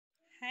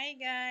Hi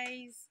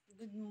guys,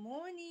 good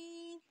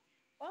morning.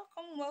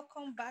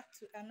 Welcome back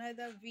to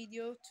another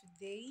video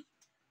today.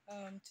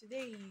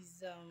 Today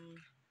is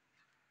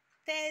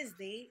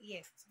Thursday.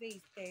 Yes, today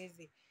is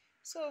Thursday.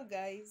 So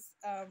guys,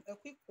 a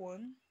quick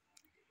one.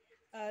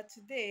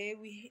 Today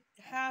we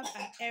have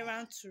an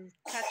errand to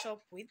catch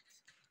up with.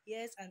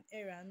 Yes, an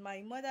errand.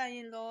 My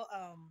mother-in-law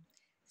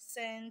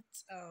sent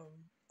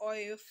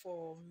oil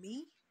for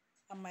me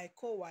and my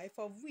co-wife,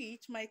 of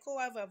which my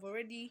co-wife have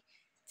already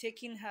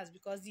taken hers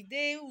because the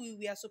day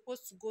we are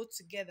supposed to go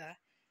together,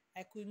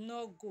 I could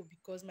not go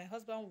because my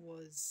husband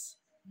was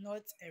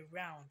not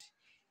around.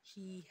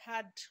 He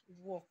had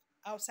work,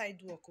 outside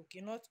work,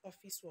 okay, not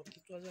office work.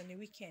 It was on a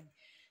weekend.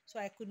 So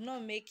I could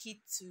not make it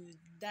to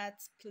that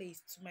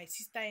place, to my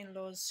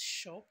sister-in-law's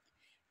shop.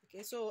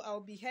 Okay, so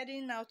I'll be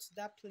heading out to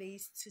that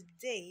place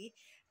today.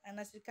 And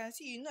as you can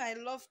see, I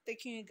love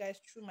taking you guys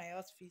through my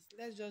outfit.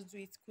 Let's just do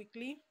it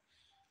quickly.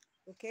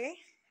 Okay,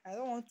 I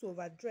don't want to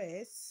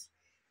overdress.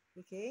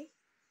 Okay,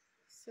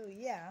 so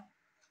yeah.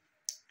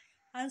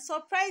 And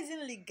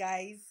surprisingly,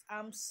 guys,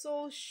 I'm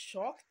so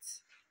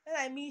shocked. When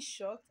I mean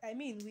shocked, I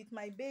mean with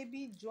my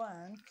baby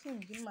Joanne.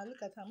 Chimdi, look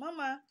at her.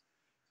 Mama,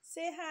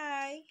 say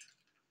hi.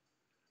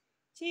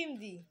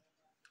 Chimdi.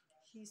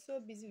 She's so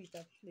busy with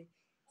her play.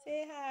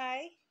 Say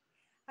hi.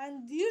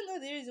 And do you know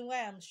the reason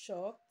why I'm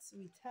shocked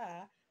with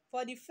her?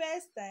 For the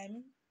first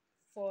time,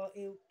 for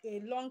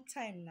a long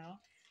time now,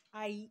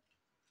 I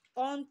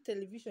on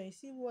television. You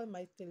see what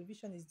my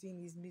television is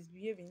doing is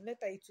misbehaving.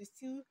 Later, it will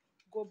still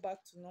go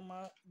back to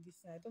normal. This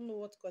I don't know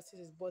what causes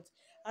it, but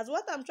as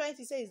what I'm trying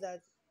to say is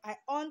that I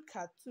on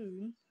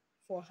cartoon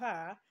for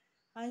her,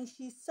 and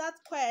she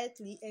sat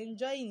quietly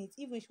enjoying it.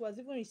 Even she was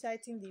even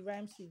reciting the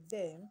rhymes with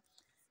them.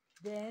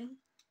 Then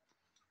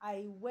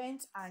I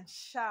went and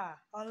shower.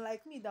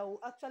 Unlike me, that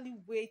will actually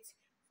wait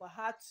for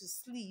her to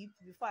sleep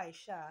before I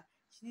shower.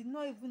 She did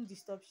not even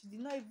disturb. She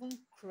did not even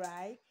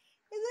cry.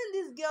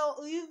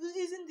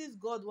 Isn't this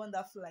God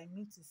wonderful? I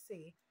mean to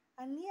say.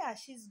 And yeah,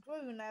 she's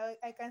growing.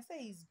 I can say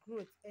it's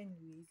growth,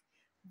 anyways.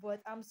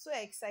 But I'm so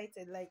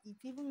excited. Like it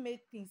even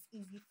made things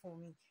easy for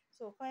me.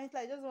 So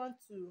currently, I just want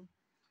to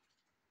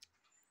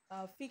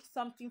fix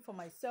something for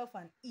myself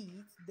and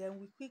eat. Then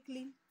we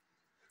quickly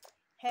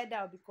head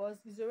out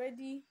because it's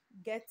already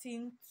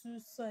getting too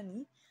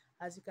sunny.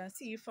 As you can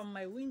see from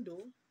my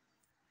window,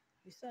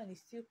 the sun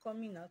is still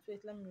coming out.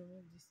 Wait, let me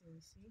remove this thing.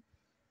 You see,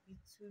 it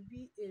will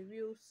be a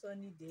real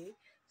sunny day,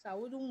 so I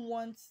wouldn't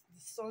want the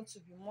sun to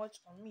be much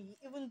on me.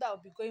 Even though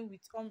I'll be going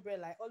with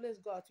umbrella, I always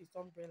go out with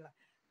umbrella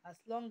as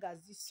long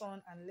as the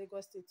sun and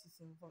Lagos State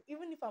is involved.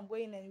 Even if I'm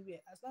going anywhere,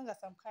 as long as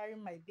I'm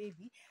carrying my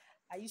baby,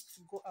 I used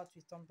to go out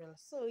with umbrella.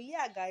 So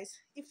yeah guys,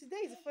 if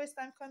today is the first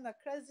time coming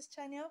across this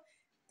channel,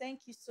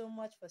 thank you so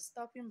much for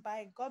stopping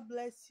by. God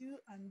bless you,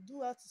 and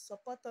do how to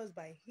support us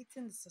by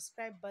hitting the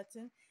subscribe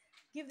button.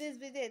 Give this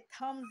video a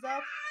thumbs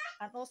up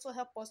and also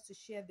help us to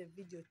share the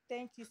video.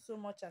 Thank you so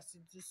much as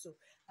you do so.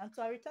 And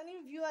to our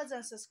returning viewers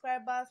and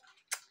subscribers,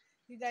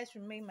 you guys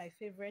remain my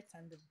favorite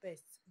and the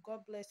best.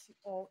 God bless you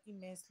all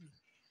immensely.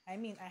 I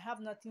mean, I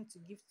have nothing to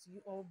give to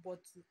you all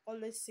but to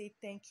always say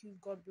thank you,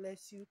 God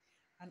bless you,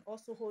 and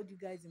also hold you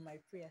guys in my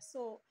prayer.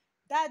 So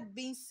that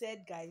being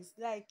said, guys,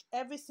 like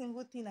every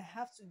single thing I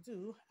have to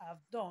do,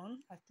 I've done,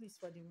 at least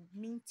for the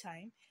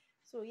meantime.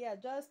 So yeah,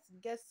 just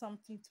get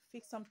something to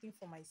fix something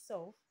for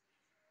myself,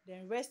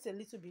 then rest a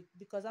little bit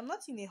because I'm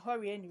not in a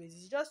hurry anyways.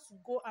 It's just to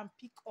go and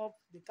pick up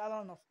the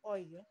gallon of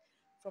oil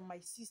from my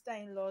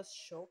sister-in-law's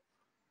shop.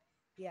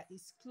 Yeah,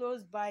 it's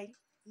close by.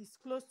 It's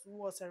close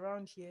to us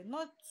around here.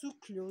 Not too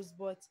close,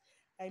 but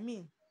I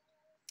mean,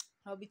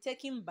 I'll be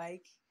taking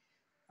bike.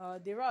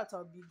 The route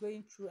I'll be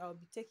going through, I'll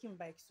be taking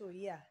bike. So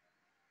yeah,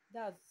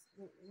 that's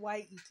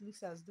why it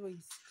looks as though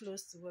it's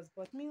close to us.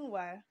 But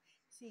meanwhile,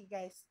 see you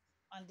guys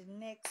on the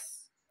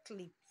next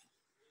clip.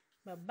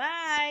 Bye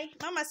bye.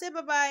 Mama, say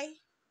bye bye.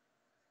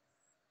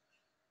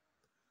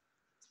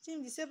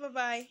 Cindy, say bye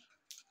bye.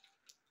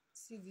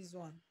 See this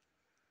one.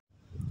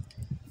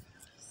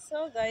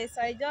 So guys,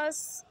 I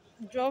just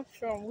drove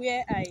from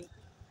where I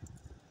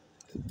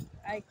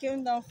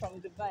came down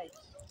from the bike.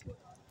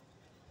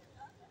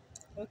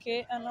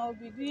 Okay, and I'll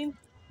be doing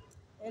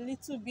a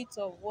little bit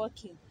of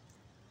walking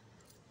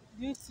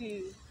due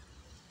to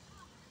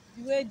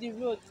the way the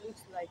road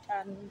looks like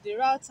and the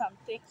route I'm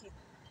taking.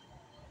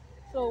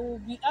 So we'll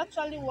be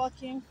actually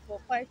walking for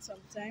quite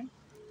some time.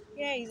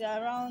 Here is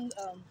around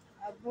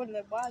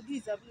Abuleba.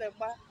 This is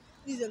Abuleba.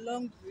 This is a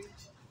long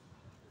bridge.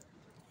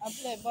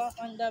 Abuleba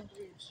under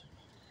bridge.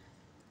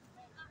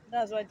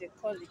 That's what they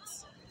call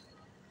it.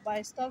 But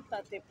I stopped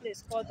at a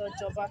place called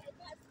Ojoba.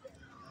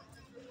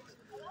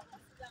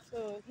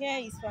 So here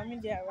is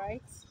familiar,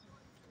 right?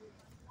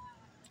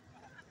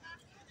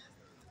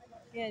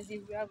 Yes,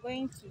 if we are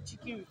going to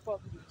Chicken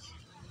Republic,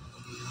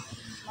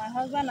 my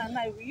husband and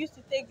I, we used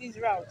to take this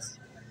route.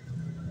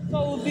 So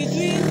we'll be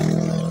doing,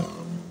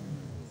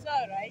 it's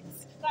alright,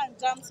 can't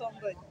jam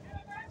somebody.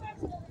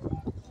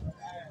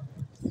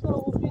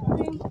 So we'll be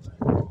doing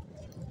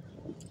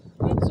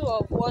little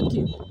of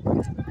walking.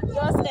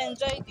 Just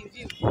enjoy the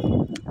view.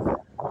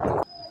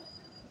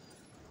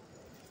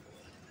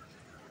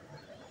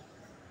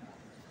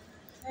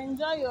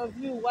 enjoy your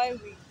view while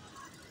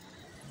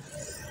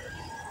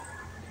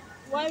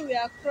we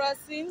are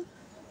crossing.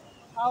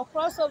 I'll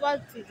cross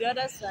over to the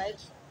other side,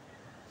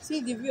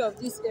 see the view of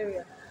this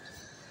area.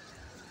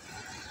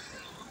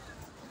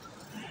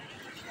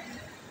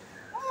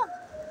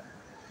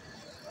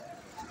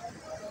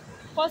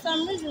 For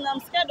some reason, I'm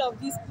scared of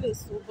this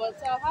place, so,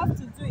 but I'll have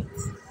to do it.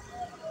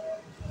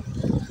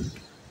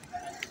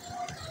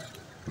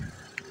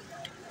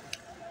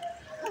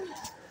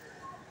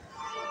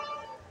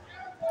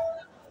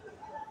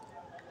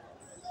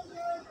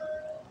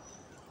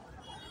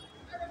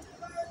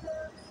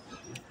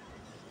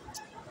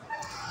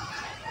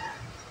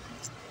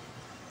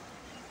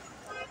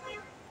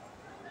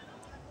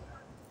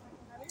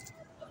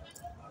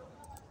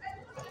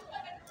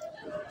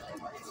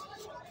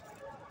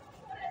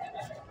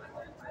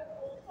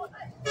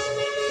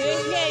 Okay,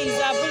 here is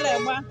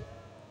Abulema.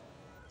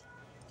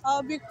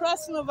 I'll be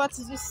crossing over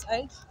to this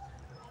side.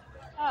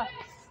 Ah,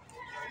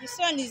 the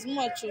sun is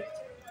much. Oh.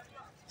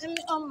 Let me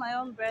on my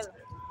umbrella.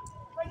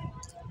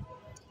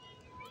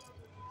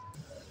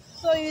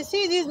 So you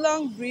see this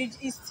long bridge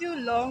is still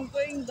long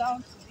going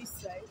down to this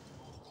side.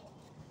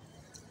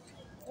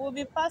 We'll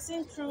be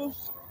passing through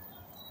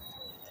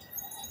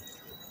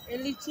a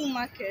little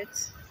market.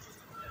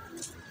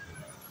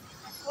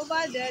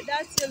 Over there,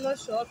 that yellow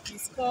shop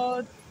is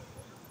called,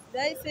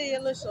 did I say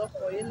yellow shop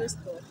or yellow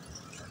store?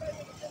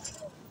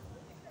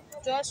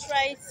 Just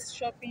right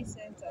shopping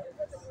center.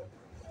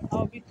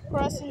 I'll be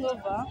crossing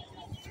over.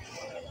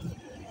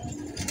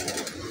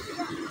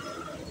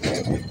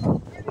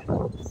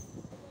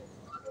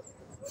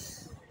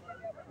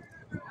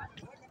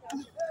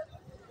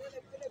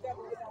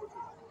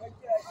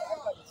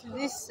 To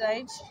this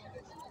side.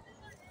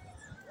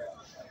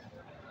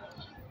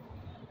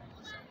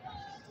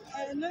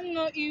 I don't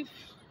know if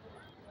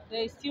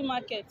there is still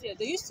market here.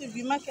 There used to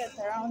be market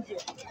around here.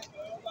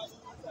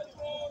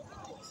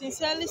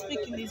 Sincerely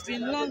speaking, it's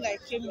been long I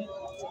came in.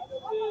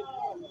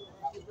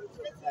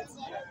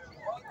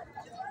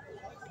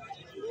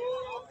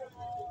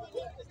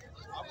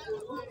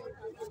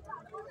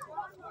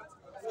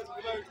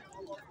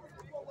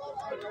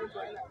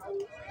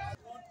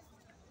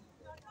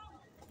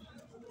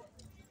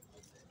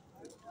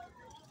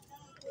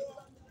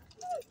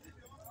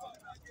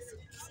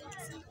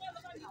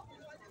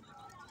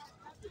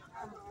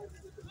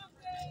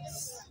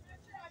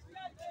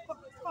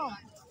 Come.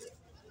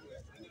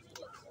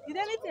 Did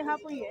anything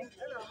happen here?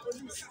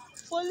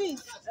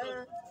 Police?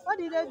 What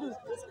did they do?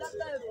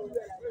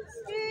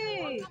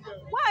 Hey,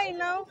 why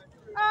now?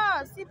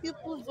 Ah, see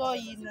people's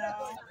oil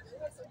now.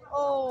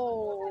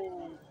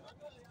 Oh,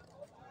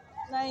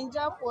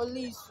 Ninja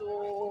police.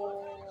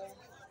 Oh,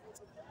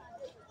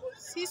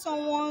 see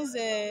someone's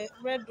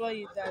red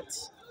oil that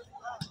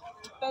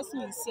the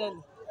person is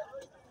selling.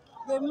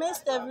 They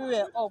messed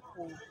everywhere up.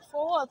 Oh.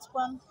 For what,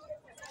 Kwan?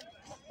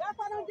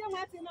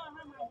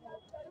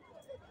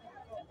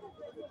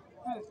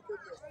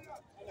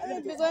 Let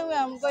me be going where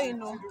I'm going.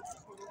 No.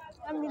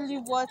 Let me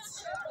leave what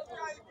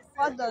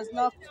does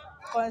not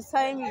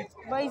concern me.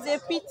 But it's a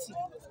pity.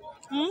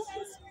 Hmm?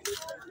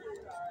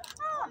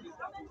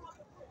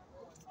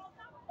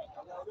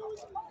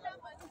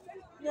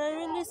 They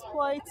really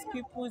spoil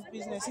people's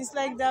business. It's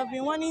like they've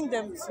been wanting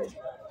them to.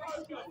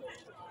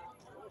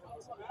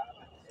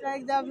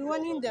 Like they've been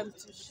wanting them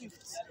to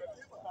shift.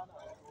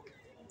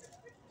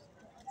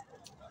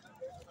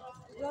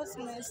 Just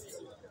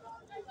messed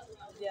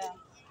their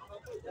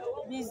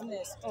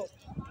business up.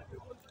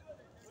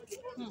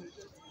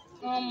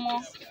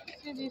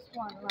 See this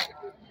one now.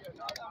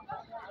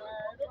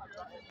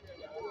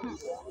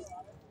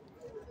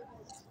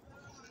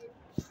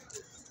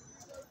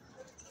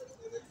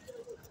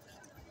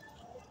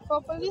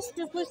 For police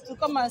people to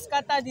come and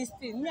scatter this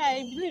thing, me,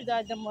 I believe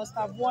that they must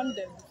have warned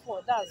them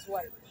before. That's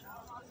why.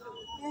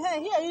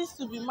 Here used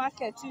to be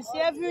market. You see,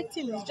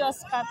 everything is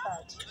just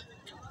scattered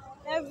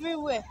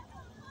everywhere.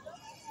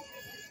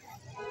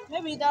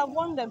 Maybe they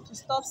want them to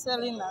stop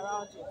selling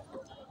around here.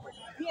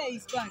 Here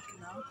is bank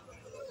now,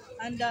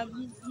 and they're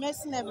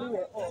messing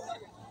everywhere up.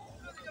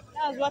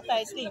 That's what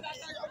I think.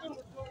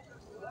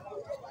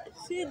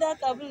 See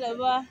that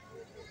available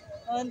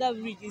under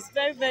bridge is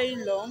very, very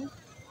long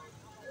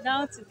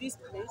down to this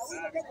place.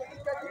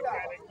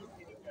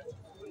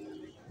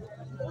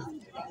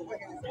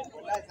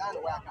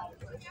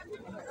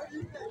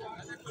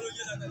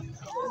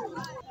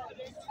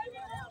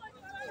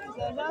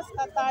 They just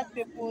scattered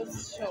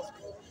people's shop.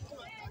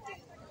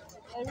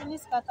 They really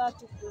scattered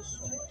people's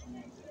shop.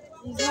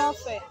 It's not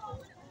fair.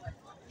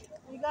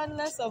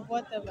 Regardless of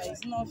whatever,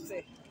 it's not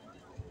fair.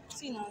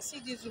 See now, see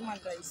this woman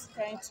that is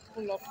trying to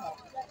pull up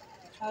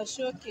her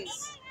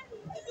showcase.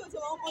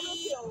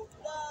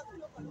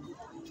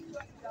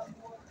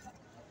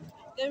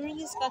 They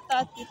really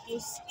scattered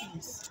people's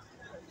skins.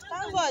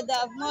 Thank God they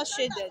have not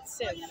shaded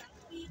self.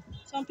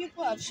 Some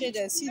people have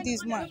shaded. See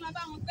this man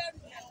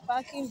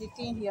parking the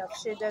thing he have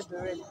shaded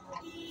already.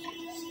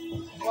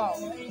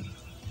 Wow.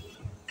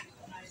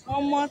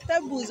 More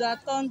tables are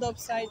turned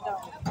upside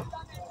down.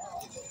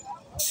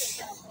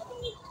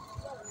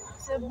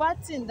 It's a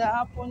bad thing that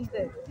happened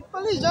there. The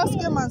police just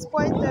came and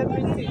spoiled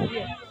everything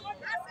here.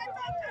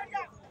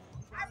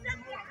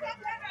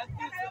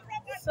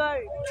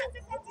 Sorry.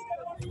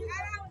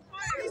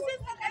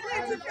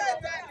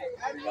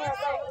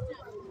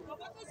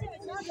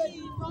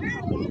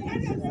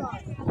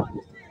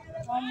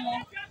 One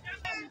more.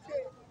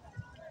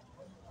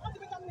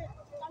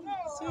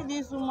 See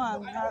this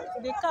woman,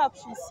 the cap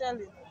she's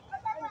selling.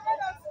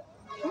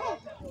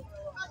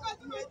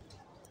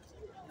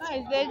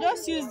 Guys, they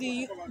just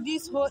use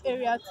this whole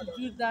area to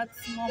do that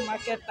small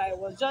market I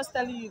was just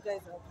telling you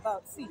guys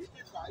about. See,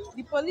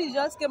 the police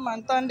just came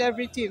and turned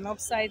everything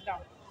upside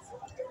down.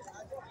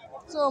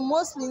 So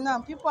mostly now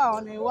people are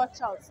on a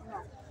watch out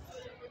now.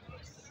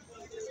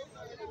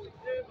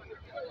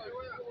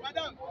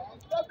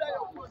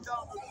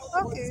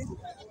 Okay.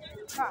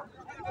 Ah.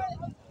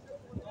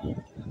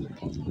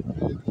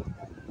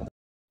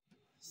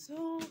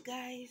 So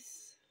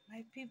guys,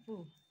 my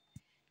people,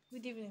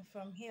 good evening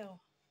from here.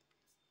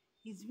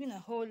 It's been a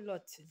whole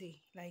lot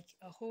today, like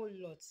a whole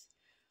lot.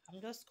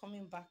 I'm just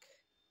coming back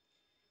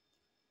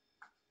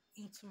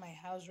into my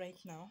house right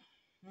now.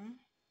 Hmm?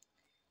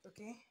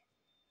 Okay.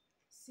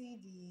 See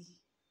the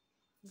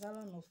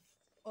gallon of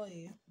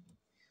oil,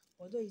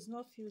 although it's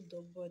not filled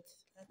up, but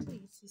at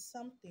least it's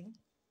something.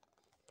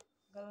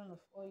 Gallon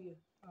of oil.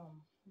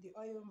 The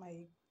oil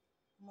my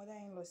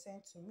mother-in-law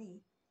sent to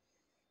me.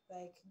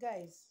 Like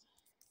guys,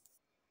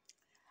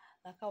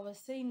 like I was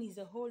saying, is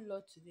a whole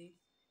lot today.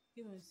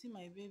 You see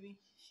my baby,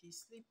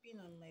 she's sleeping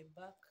on my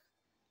back.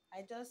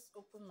 I just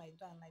opened my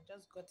door and I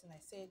just got in. I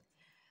said,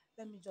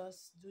 let me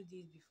just do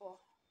this before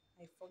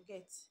I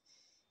forget.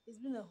 It's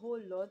been a whole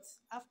lot.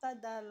 After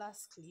that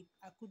last clip,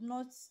 I could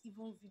not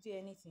even video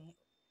anything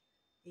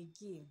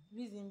again.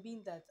 Reason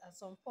being that at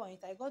some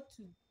point I got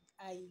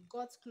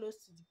close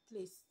to the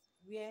place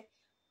where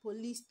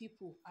police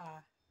people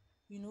are,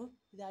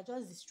 they are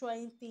just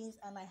destroying things.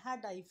 And I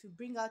heard that if you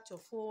bring out your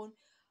phone,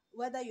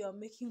 whether you are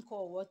making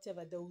call or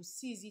whatever, they will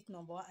seize it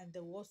number and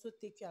they will also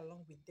take you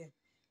along with them.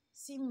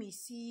 See me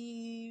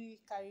see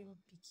carrying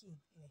pikin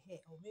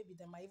or maybe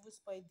they might even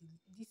spoil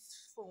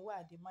this phone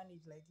where they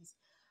manage like this.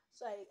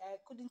 So I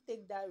couldn't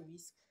take that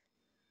risk.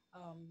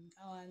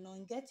 And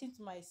on getting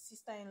to my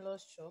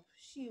sister-in-law's shop,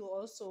 she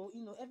also,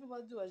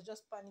 everybody was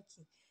just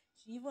panicking.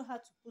 She even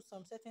had to put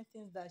some certain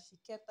things that she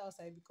kept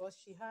outside because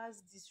she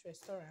has this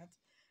restaurant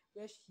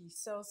where she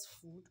sells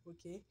food.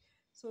 Okay,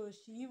 so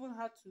she even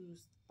had to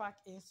pack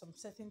in some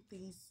certain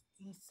things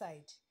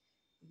inside.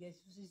 Yes,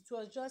 it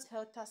was just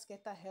helter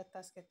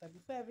skelter.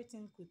 Before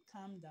everything could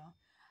calm down,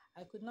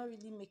 I could not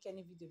really make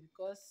any video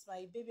because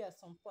my baby at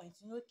some point,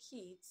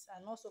 kids,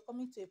 and also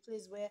coming to a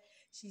place where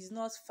she's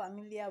not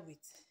familiar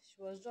with.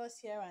 She was just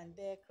here and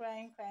there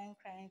crying, crying,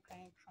 crying,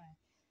 crying, crying.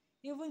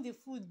 Even the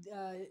food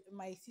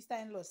my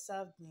sister-in-law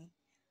served me,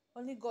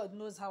 only God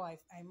knows how I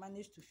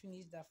managed to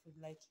finish that food.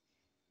 Like,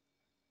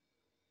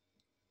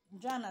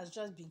 Jan has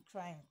just been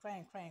crying,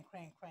 crying, crying,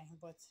 crying, crying.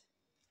 But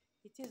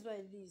it is what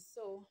it is.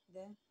 So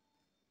then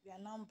we are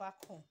now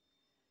back home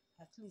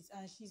at least,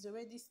 and she's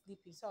already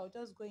sleeping, so I'll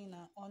just go in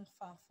and on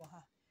fan for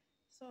her.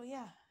 So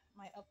yeah,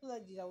 my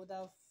apologies. I would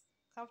have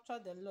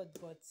captured a lot,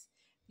 but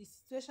the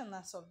situation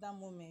as of that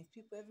moment,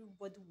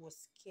 everybody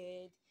was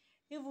scared.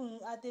 Even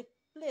at the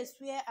place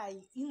where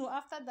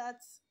after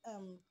that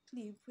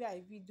clip where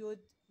I videoed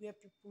where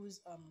people's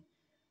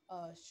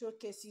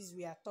showcases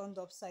were turned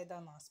upside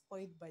down and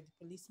spoiled by the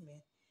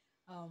policemen,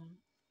 um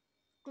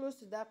close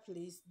to that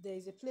place there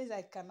is a place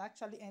I can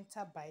actually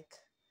enter bike.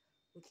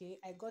 Okay,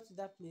 I got to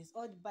that place.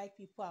 All the bike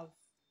people have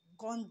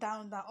gone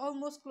down,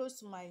 almost close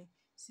to my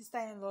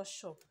sister-in-law's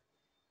shop.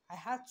 I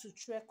had to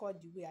trek all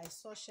the way. I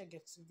saw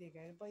Shege today,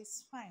 guys, but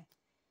it's fine.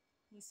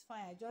 It's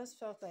fine. I just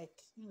felt like,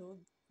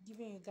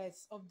 giving you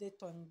guys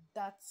update on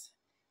that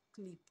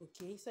clip,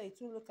 okay? So it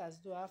will look as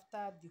though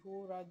after the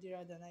whole rowdy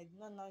round and I did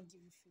not now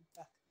give you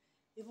feedback.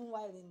 Even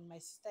while in my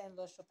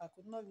sister-in-law's shop, I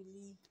could not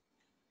really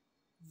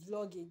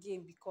vlog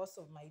again because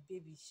of my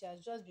baby. She has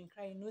just been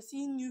crying,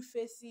 seeing new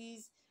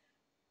faces.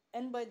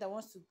 Anybody that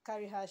wants to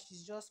carry her,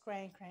 she's just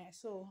crying, crying.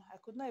 So I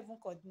could not even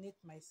coordinate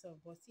myself.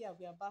 But yeah,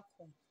 we are back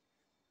home.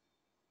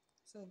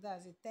 So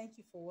that's it. Thank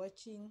you for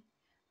watching,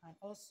 and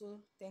also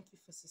thank you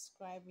for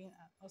subscribing,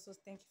 and also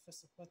thank you for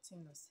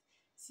supporting us.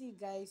 See you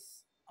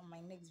guys on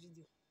my next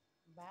video.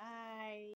 Bye.